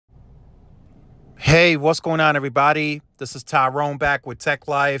Hey, what's going on, everybody? This is Tyrone back with Tech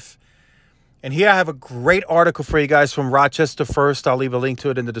Life. And here I have a great article for you guys from Rochester First. I'll leave a link to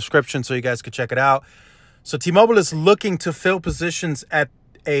it in the description so you guys can check it out. So T-Mobile is looking to fill positions at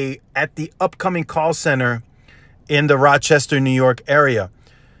the upcoming call center in the Rochester, New York area.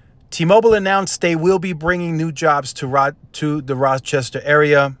 T-Mobile announced they will be bringing new jobs to the Rochester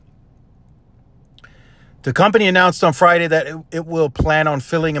area. The company announced on Friday that it will plan on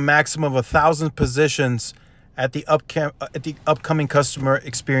filling a maximum of 1,000 positions at the upcoming Customer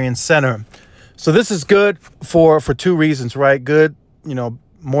Experience Center. So this is good for two reasons, right? Good,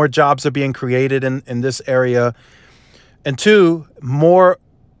 more jobs are being created in this area. And two, more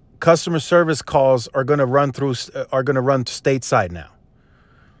customer service calls are going to run stateside now.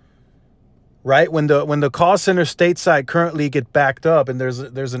 Right? When the call center stateside currently get backed up and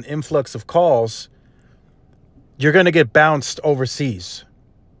there's an influx of calls, you're going to get bounced overseas.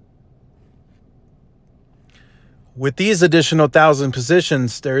 With these additional 1,000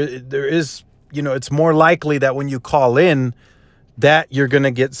 positions, there is, it's more likely that when you call in that you're going to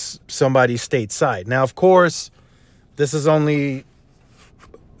get somebody stateside. Now, of course, this is only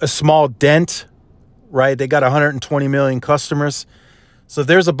a small dent, right? They got 120 million customers. So if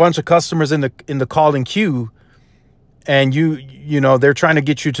there's a bunch of customers in the calling queue, and they're trying to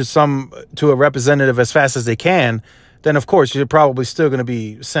get you to a representative as fast as they can, then of course you're probably still going to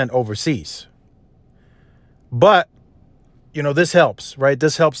be sent overseas. But this helps, right?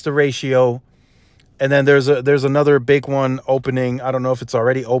 This helps the ratio. And then there's another big one opening. I don't know if it's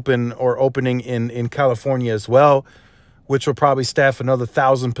already open or opening in California as well, which will probably staff another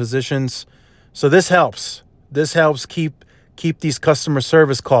 1,000 positions. So this helps. This helps keep these customer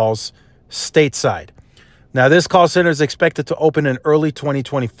service calls stateside. Now, this call center is expected to open in early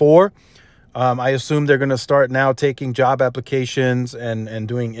 2024. I assume they're going to start now taking job applications and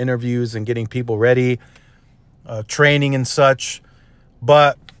doing interviews and getting people ready, training and such.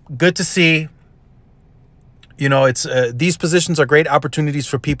 But good to see. These positions are great opportunities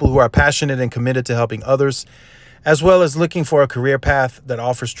for people who are passionate and committed to helping others, as well as looking for a career path that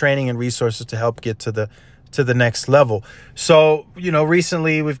offers training and resources to help get to the next level. So,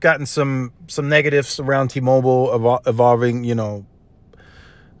 recently we've gotten some negatives around T-Mobile evolving,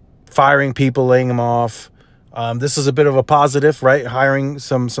 firing people, laying them off. This is a bit of a positive, right? Hiring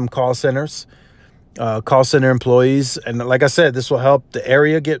some call centers, call center employees. And like I said, this will help the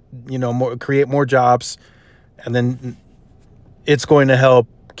area get, create more jobs. And then it's going to help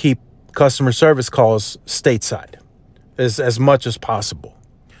keep customer service calls stateside as much as possible.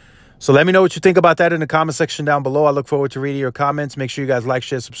 So let me know what you think about that in the comment section down below. I look forward to reading your comments. Make sure you guys like,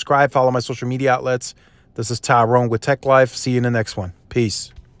 share, subscribe, follow my social media outlets. This is Tyrone with Tech Life. See you in the next one.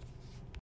 Peace.